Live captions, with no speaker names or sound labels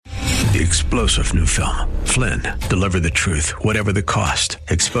the explosive new film, Flynn, Deliver the Truth, Whatever the Cost,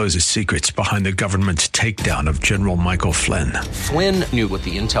 exposes secrets behind the government's takedown of General Michael Flynn. Flynn knew what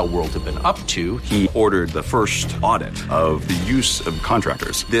the intel world had been up to. He ordered the first audit of the use of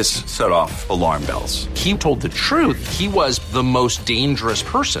contractors. This set off alarm bells. He told the truth. He was the most dangerous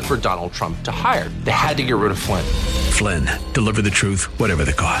person for Donald Trump to hire. They had to get rid of Flynn. Flynn, Deliver the Truth, Whatever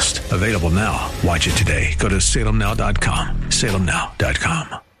the Cost. Available now. Watch it today. Go to salemnow.com.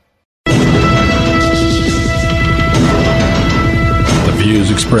 salemnow.com. The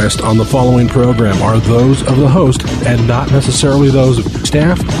views expressed on the following program are those of the host and not necessarily those of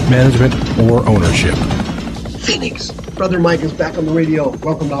staff, management, or ownership. Phoenix. Brother Mike is back on the radio.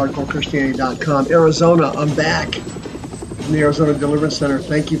 Welcome to HardcoreChristianity.com. Arizona, I'm back from the Arizona Deliverance Center.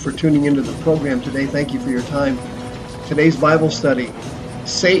 Thank you for tuning into the program today. Thank you for your time. Today's Bible study,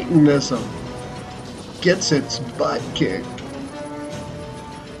 Satanism gets its butt kicked.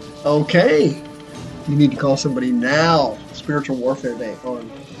 Okay. You need to call somebody now. Spiritual Warfare Day on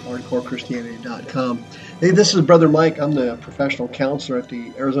HardcoreChristianity.com. Hey, this is Brother Mike. I'm the professional counselor at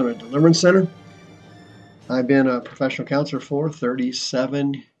the Arizona Deliverance Center. I've been a professional counselor for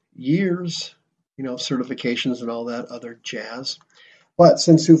 37 years, certifications and all that other jazz. But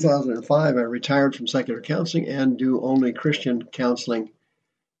since 2005, I retired from secular counseling and do only Christian counseling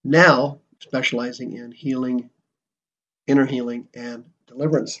now, specializing in healing, inner healing, and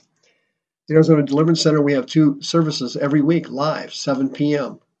deliverance. The Arizona Deliverance Center, we have 2 services every week, live, 7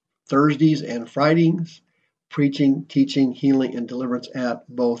 p.m., Thursdays and Fridays, preaching, teaching, healing, and deliverance at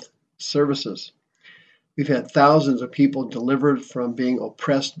both services. We've had thousands of people delivered from being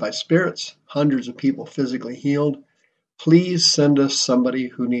oppressed by spirits, hundreds of people physically healed. Please send us somebody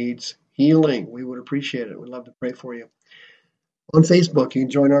who needs healing. We would appreciate it. We'd love to pray for you. On Facebook, you can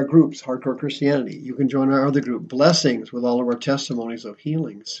join our groups, Hardcore Christianity. You can join our other group, Blessings, with all of our testimonies of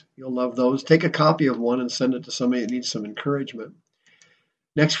healings. You'll love those. Take a copy of one and send it to somebody that needs some encouragement.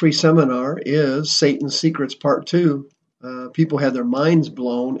 Next free seminar is Satan's Secrets Part 2. People had their minds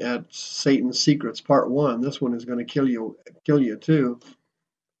blown at Satan's Secrets Part 1. This one is going to kill you too.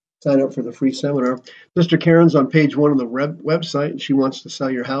 Sign up for the free seminar. Sister Karen's on page 1 of the website, and she wants to sell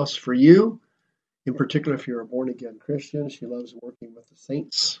your house for you. In particular, if you're a born-again Christian, she loves working with the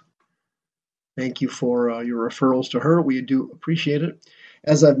saints. Thank you for your referrals to her. We do appreciate it.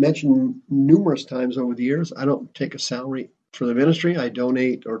 As I've mentioned numerous times over the years, I don't take a salary for the ministry. I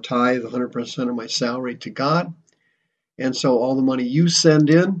donate or tithe 100% of my salary to God. And so all the money you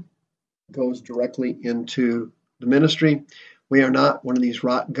send in goes directly into the ministry. We are not one of these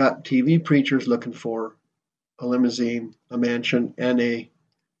rot gut TV preachers looking for a limousine, a mansion, and a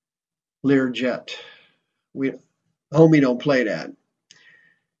Learjet. We don't play that.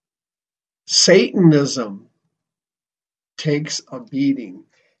 Satanism takes a beating.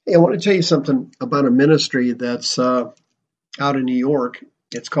 Hey, I want to tell you something about a ministry that's out in New York.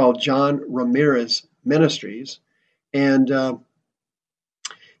 It's called John Ramirez Ministries, and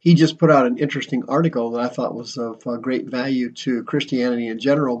he just put out an interesting article that I thought was of great value to Christianity in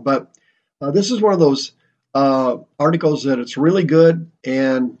general. But this is one of those articles that it's really good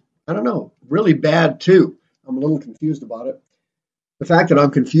and I don't know, really bad too. I'm a little confused about it. The fact that I'm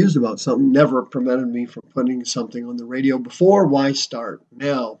confused about something never prevented me from putting something on the radio before. Why start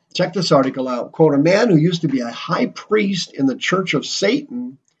now? Check this article out. Quote, a man who used to be a high priest in the Church of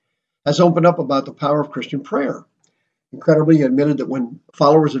Satan has opened up about the power of Christian prayer. Incredibly, he admitted that when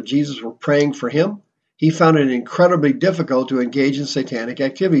followers of Jesus were praying for him, he found it incredibly difficult to engage in satanic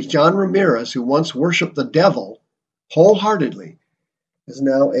activities. John Ramirez, who once worshipped the devil wholeheartedly, is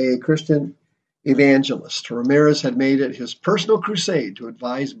now a Christian evangelist. Ramirez had made it his personal crusade to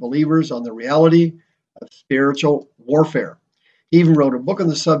advise believers on the reality of spiritual warfare. He even wrote a book on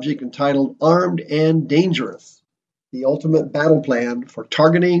the subject entitled Armed and Dangerous, the ultimate battle plan for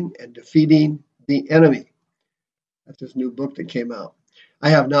targeting and defeating the enemy. That's his new book that came out. I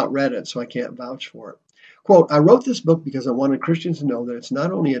have not read it, so I can't vouch for it. Quote, I wrote this book because I wanted Christians to know that it's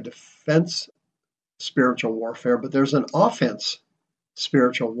not only a defense spiritual warfare, but there's an offense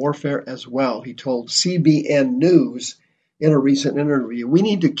spiritual warfare as well, he told CBN News in a recent interview. We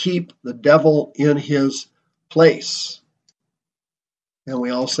need to keep the devil in his place. And we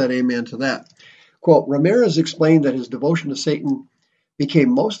all said amen to that. Quote, Ramirez explained that his devotion to Satan became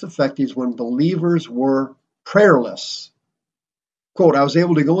most effective when believers were prayerless. Quote, I was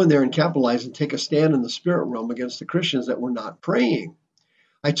able to go in there and capitalize and take a stand in the spirit realm against the Christians that were not praying.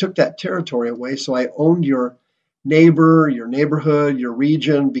 I took that territory away, so I owned your neighbor, your neighborhood, your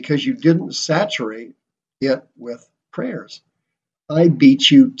region, because you didn't saturate it with prayers. I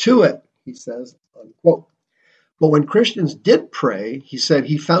beat you to it, he says, unquote. But when Christians did pray, he said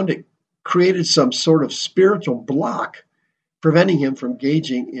he found it created some sort of spiritual block preventing him from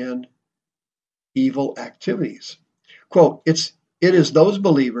engaging in evil activities. Quote, it is those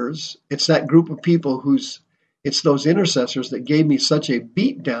believers, it's that group of people it's those intercessors that gave me such a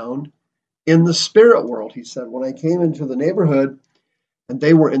beat down in the spirit world, he said. When I came into the neighborhood and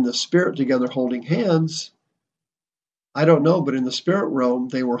they were in the spirit together holding hands, I don't know, but in the spirit realm,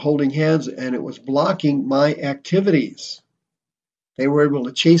 they were holding hands and it was blocking my activities. They were able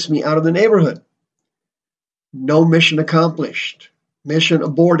to chase me out of the neighborhood. No mission accomplished. Mission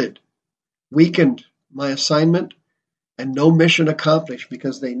aborted. Weakened my assignment, and no mission accomplished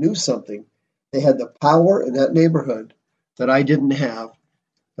because they knew something. They had the power in that neighborhood that I didn't have,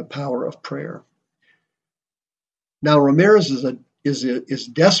 the power of prayer. Now, Ramirez is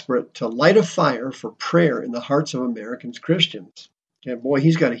desperate to light a fire for prayer in the hearts of American Christians. And boy,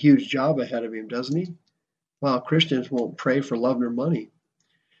 he's got a huge job ahead of him, doesn't he? Wow, Christians won't pray for love or money.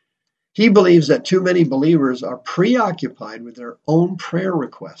 He believes that too many believers are preoccupied with their own prayer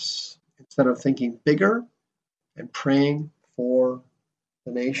requests instead of thinking bigger and praying for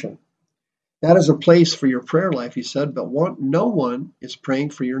the nation. That is a place for your prayer life, he said, but no one is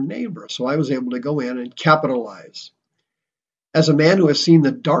praying for your neighbor. So I was able to go in and capitalize. As a man who has seen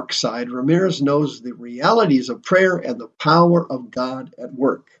the dark side, Ramirez knows the realities of prayer and the power of God at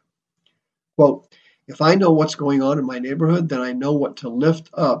work. Quote, if I know what's going on in my neighborhood, then I know what to lift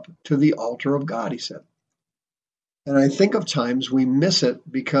up to the altar of God, he said. And I think of times we miss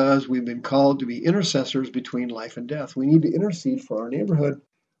it because we've been called to be intercessors between life and death. We need to intercede for our neighborhood,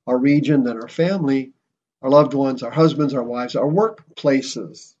 our region, then our family, our loved ones, our husbands, our wives, our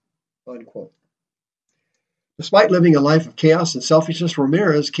workplaces, unquote. Despite living a life of chaos and selfishness,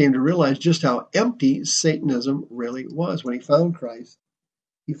 Ramirez came to realize just how empty Satanism really was. When he found Christ,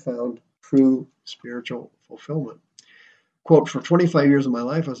 he found true spiritual fulfillment. Quote, for 25 years of my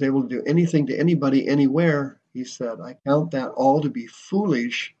life, I was able to do anything to anybody, anywhere, he said. I count that all to be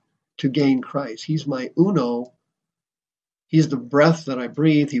foolish to gain Christ. He's my uno. He's the breath that I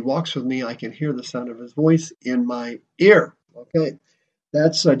breathe. He walks with me. I can hear the sound of his voice in my ear. Okay,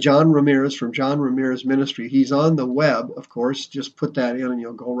 that's John Ramirez from John Ramirez Ministry. He's on the web, of course. Just put that in and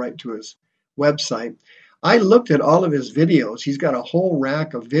you'll go right to his website. I looked at all of his videos. He's got a whole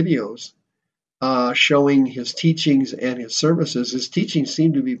rack of videos showing his teachings and his services. His teachings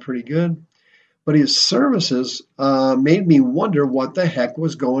seemed to be pretty good, but his services made me wonder what the heck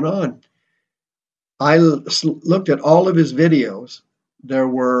was going on. I looked at all of his videos. There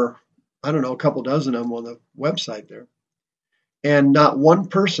were, I don't know, a couple dozen of them on the website there. And not one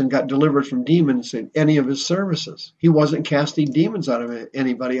person got delivered from demons in any of his services. He wasn't casting demons out of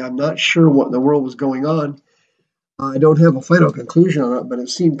anybody. I'm not sure what in the world was going on. I don't have a final conclusion on it, but it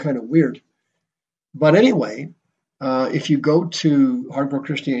seemed kind of weird. But anyway, if you go to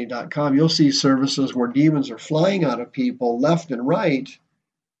hardcorechristianity.com, you'll see services where demons are flying out of people left and right,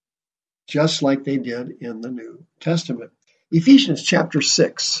 just like they did in the New Testament. Ephesians chapter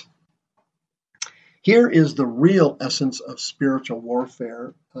 6. Here is the real essence of spiritual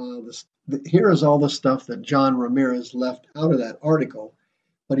warfare. Here is all the stuff that John Ramirez left out of that article,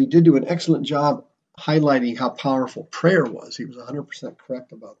 but he did do an excellent job highlighting how powerful prayer was. He was 100%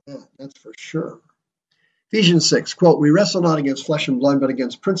 correct about that. That's for sure. Ephesians 6, quote, we wrestle not against flesh and blood, but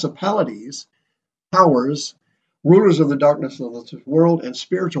against principalities, powers, rulers of the darkness of this world, and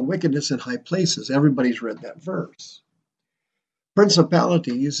spiritual wickedness in high places. Everybody's read that verse.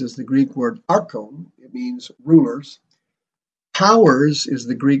 Principalities is the Greek word archon. It means rulers. Powers is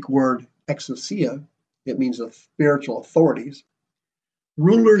the Greek word exousia. It means spiritual authorities.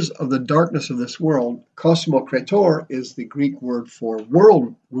 Rulers of the darkness of this world, kosmokrator, is the Greek word for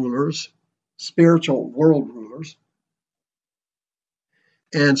world rulers, spiritual world rulers.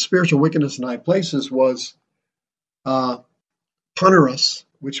 And spiritual wickedness in high places was poneros,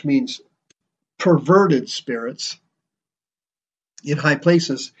 which means perverted spirits in high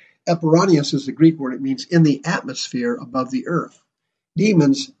places. Eperonius is the Greek word. It means in the atmosphere above the earth.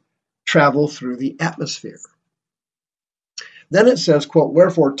 Demons travel through the atmosphere. Then it says, quote,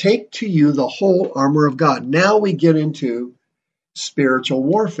 wherefore take to you the whole armor of God. Now we get into spiritual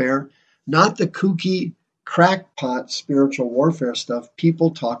warfare, not the kooky crackpot spiritual warfare stuff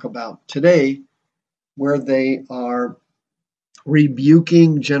people talk about today, where they are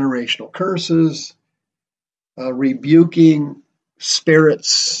rebuking generational curses, rebuking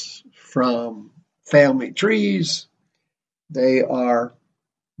spirits from family trees. They are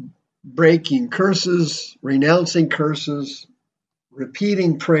breaking curses, renouncing curses,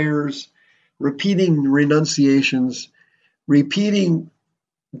 repeating prayers, repeating renunciations, repeating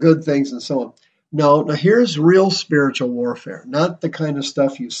good things, and so on. No, now here's real spiritual warfare, not the kind of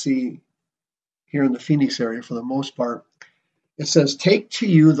stuff you see here in the Phoenix area for the most part. It says, take to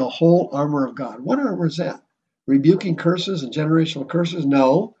you the whole armor of God. What armor is that? Rebuking curses and generational curses?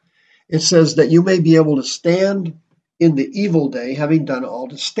 No. It says that you may be able to stand in the evil day, having done all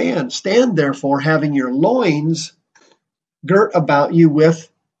to stand. Stand, therefore, having your loins girt about you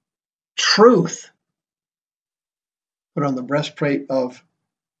with truth. Put on the breastplate of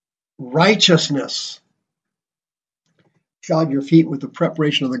righteousness. Shod your feet with the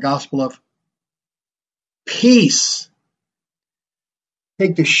preparation of the gospel of peace.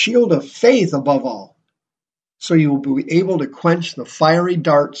 Take the shield of faith above all, so you will be able to quench the fiery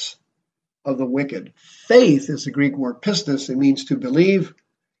darts of the wicked. Faith is the Greek word pistis. It means to believe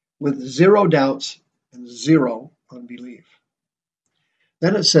with zero doubts and zero unbelief.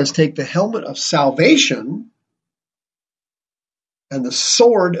 Then it says, take the helmet of salvation and the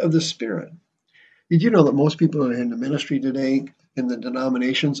sword of the Spirit. Did you know that most people that are in the ministry today in the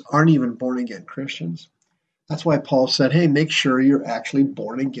denominations aren't even born-again Christians? That's why Paul said, hey, make sure you're actually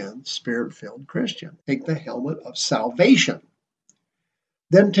born-again, Spirit-filled Christian. Take the helmet of salvation.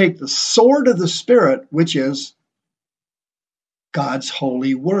 Then take the sword of the Spirit, which is God's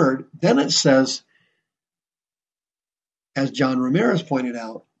holy word. Then it says, as John Ramirez pointed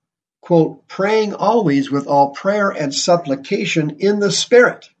out, quote, praying always with all prayer and supplication in the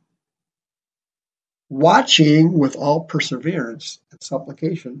Spirit, watching with all perseverance and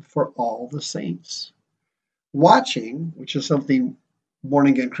supplication for all the saints. Watching, which is something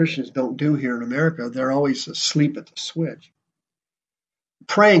born-again Christians don't do here in America. They're always asleep at the switch.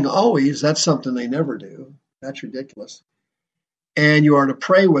 Praying always, that's something they never do. That's ridiculous. And you are to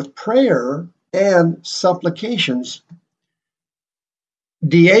pray with prayer and supplications.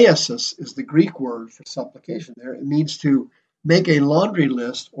 Diaesis is the Greek word for supplication there. It means to make a laundry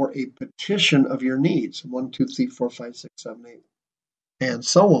list or a petition of your needs. 1, 2, 3, 4, 5, 6, 7, 8, and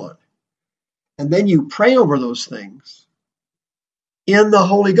so on. And then you pray over those things in the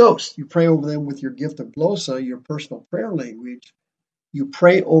Holy Ghost. You pray over them with your gift of glosa, your personal prayer language. You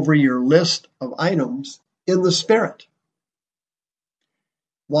pray over your list of items in the Spirit.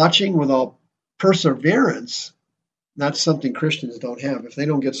 Watching with all perseverance, that's something Christians don't have. If they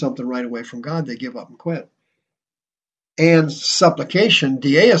don't get something right away from God, they give up and quit. And supplication,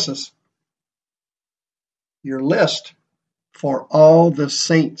 diaesis, your list for all the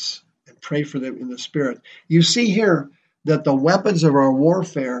saints, and pray for them in the Spirit. You see here that the weapons of our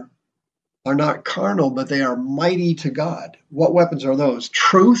warfare are not carnal, but they are mighty to God. What weapons are those?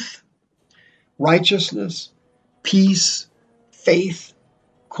 Truth, righteousness, peace, faith,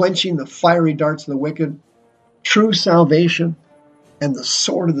 quenching the fiery darts of the wicked, true salvation, and the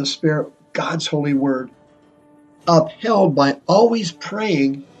sword of the Spirit, God's holy word, upheld by always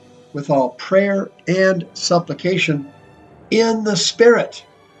praying with all prayer and supplication in the Spirit.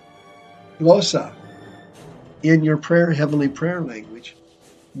 Glosa, in your prayer, heavenly prayer language,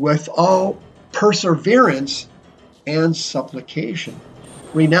 with all perseverance and supplication.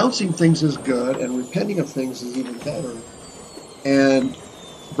 Renouncing things is good, and repenting of things is even better. And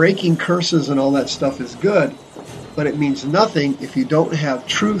breaking curses and all that stuff is good, but it means nothing if you don't have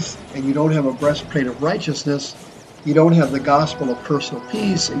truth and you don't have a breastplate of righteousness, you don't have the gospel of personal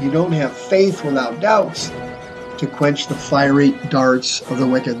peace, and you don't have faith without doubts to quench the fiery darts of the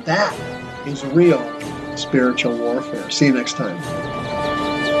wicked. That is real spiritual warfare. See you next time.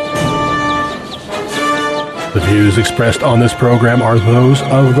 The views expressed on this program are those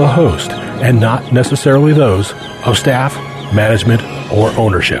of the host and not necessarily those of staff, management, or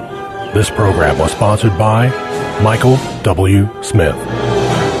ownership. This program was sponsored by Michael W. Smith.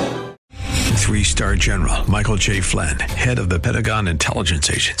 3-star General Michael J. Flynn, head of the Pentagon Intelligence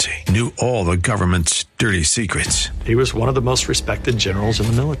Agency, knew all the government's dirty secrets. He was one of the most respected generals in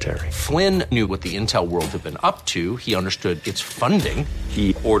the military. Flynn knew what the intel world had been up to. He understood its funding.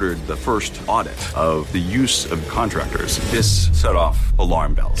 He ordered the first audit of the use of contractors. This set off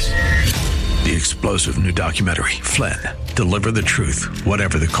alarm bells. The explosive new documentary, Flynn, Deliver the Truth,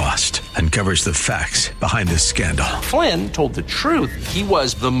 Whatever the Cost, uncovers the facts behind this scandal. Flynn told the truth. He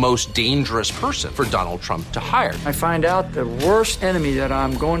was the most dangerous person for Donald Trump to hire. I find out the worst enemy that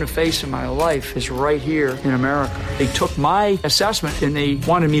I'm going to face in my life is right here in America. They took my assessment and they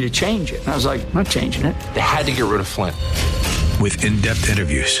wanted me to change it. And I was like, I'm not changing it. They had to get rid of Flynn. With in-depth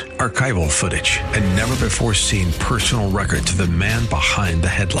interviews, archival footage, and never-before-seen personal records of the man behind the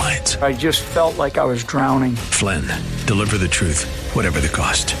headlines. I just felt like I was drowning. Flynn, Deliver the Truth, Whatever the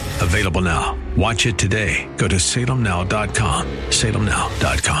Cost. Available now. Watch it today. Go to salemnow.com.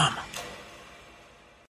 salemnow.com.